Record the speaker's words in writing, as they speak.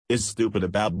Is stupid a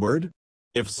bad word?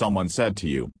 If someone said to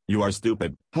you, "You are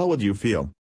stupid," how would you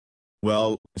feel?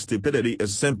 Well, stupidity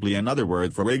is simply another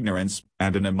word for ignorance,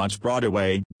 and in a much broader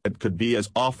way, it could be as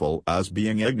awful as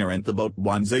being ignorant about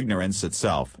one's ignorance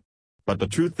itself. But the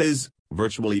truth is,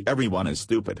 virtually everyone is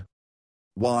stupid.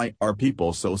 Why are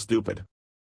people so stupid?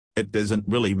 It doesn't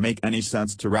really make any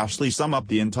sense to rashly sum up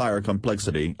the entire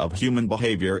complexity of human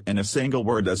behavior in a single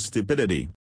word as stupidity.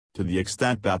 To the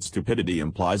extent that stupidity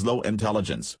implies low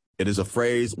intelligence, it is a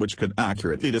phrase which could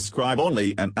accurately describe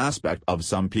only an aspect of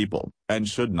some people, and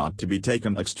should not to be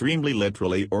taken extremely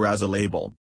literally or as a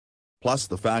label. Plus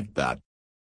the fact that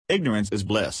ignorance is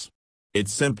bliss. It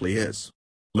simply is.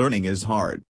 Learning is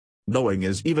hard. Knowing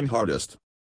is even hardest.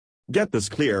 Get this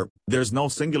clear, there's no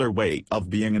singular way of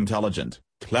being intelligent,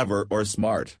 clever or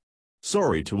smart.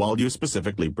 Sorry to all you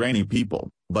specifically brainy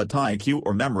people, but IQ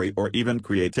or memory or even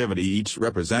creativity each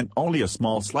represent only a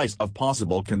small slice of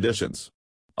possible conditions.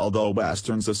 Although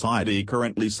Western society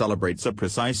currently celebrates a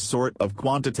precise sort of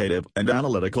quantitative and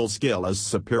analytical skill as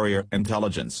superior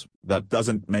intelligence, that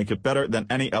doesn't make it better than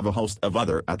any of a host of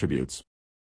other attributes.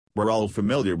 We're all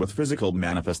familiar with physical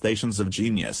manifestations of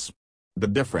genius. The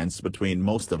difference between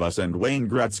most of us and Wayne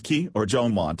Gretzky or Joe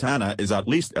Montana is at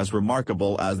least as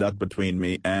remarkable as that between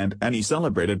me and any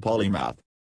celebrated polymath.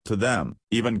 To them,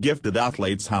 even gifted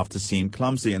athletes have to seem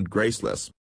clumsy and graceless.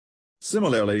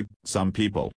 Similarly, some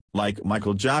people, like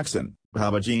Michael Jackson,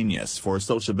 have a genius for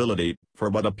sociability, for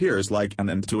what appears like an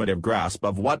intuitive grasp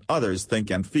of what others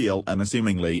think and feel, and a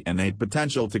seemingly innate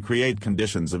potential to create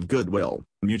conditions of goodwill,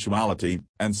 mutuality,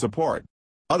 and support.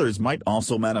 Others might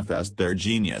also manifest their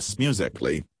genius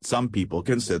musically. Some people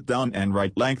can sit down and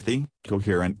write lengthy,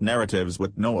 coherent narratives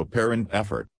with no apparent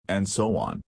effort, and so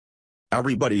on.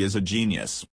 Everybody is a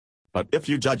genius. But if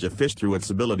you judge a fish through its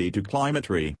ability to climb a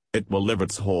tree, it will live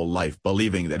its whole life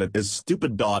believing that it is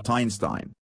stupid.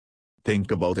 Einstein.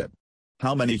 Think about it.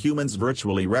 How many humans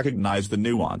virtually recognize the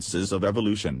nuances of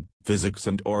evolution, physics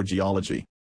and/or geology?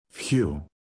 Phew.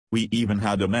 We even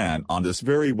had a man on this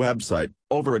very website,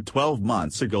 over 12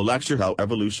 months ago, lecture how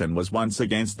evolution was once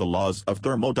against the laws of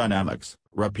thermodynamics,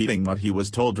 repeating what he was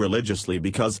told religiously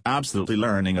because absolutely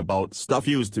learning about stuff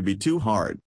used to be too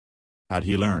hard. Had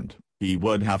he learned, he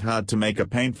would have had to make a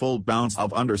painful bounce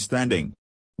of understanding.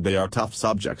 They are tough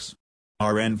subjects.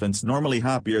 Are infants normally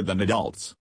happier than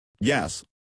adults? Yes.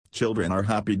 Children are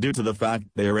happy due to the fact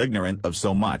they are ignorant of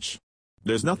so much.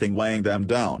 There's nothing weighing them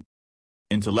down.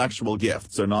 Intellectual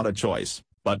gifts are not a choice,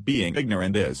 but being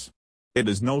ignorant is. It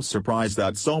is no surprise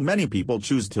that so many people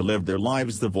choose to live their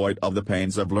lives devoid of the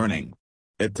pains of learning.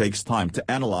 It takes time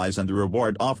to analyze, and the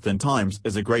reward oftentimes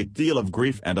is a great deal of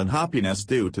grief and unhappiness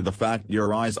due to the fact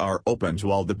your eyes are open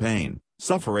to all the pain,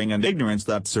 suffering and ignorance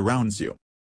that surrounds you.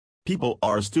 People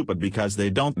are stupid because they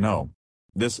don't know.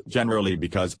 This generally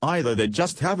because either they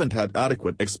just haven't had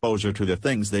adequate exposure to the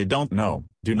things they don't know,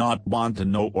 do not want to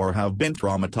know, or have been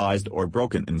traumatized or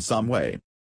broken in some way.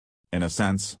 In a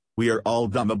sense, we are all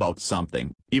dumb about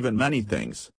something, even many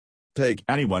things. Take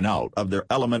anyone out of their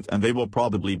element and they will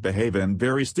probably behave in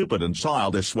very stupid and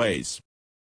childish ways.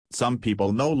 Some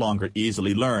people no longer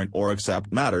easily learn or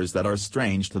accept matters that are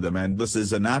strange to them, and this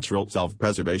is a natural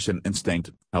self-preservation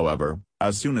instinct. However,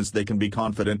 as soon as they can be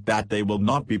confident that they will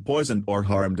not be poisoned or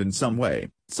harmed in some way,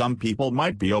 some people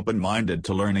might be open-minded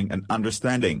to learning and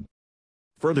understanding.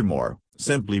 Furthermore,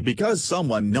 simply because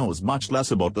someone knows much less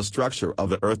about the structure of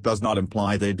the earth does not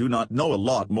imply they do not know a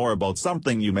lot more about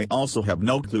something you may also have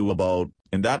no clue about.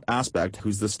 In that aspect,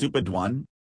 who's the stupid one?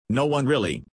 No one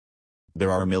really. There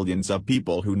are millions of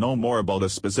people who know more about a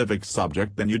specific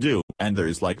subject than you do, and there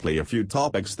is likely a few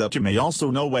topics that you may also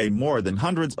know way more than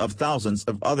hundreds of thousands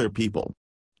of other people.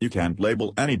 You can't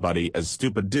label anybody as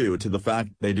stupid due to the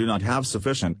fact they do not have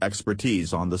sufficient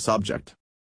expertise on the subject.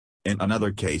 In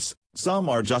another case, some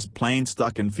are just plain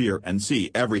stuck in fear and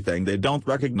see everything they don't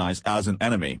recognize as an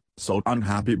enemy, so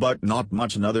unhappy but not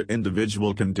much another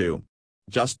individual can do.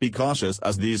 Just be cautious,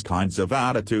 as these kinds of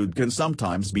attitude can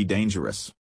sometimes be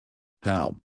dangerous.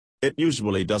 How? It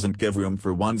usually doesn't give room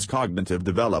for one's cognitive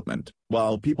development,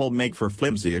 while people make for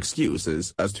flimsy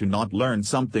excuses as to not learn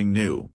something new.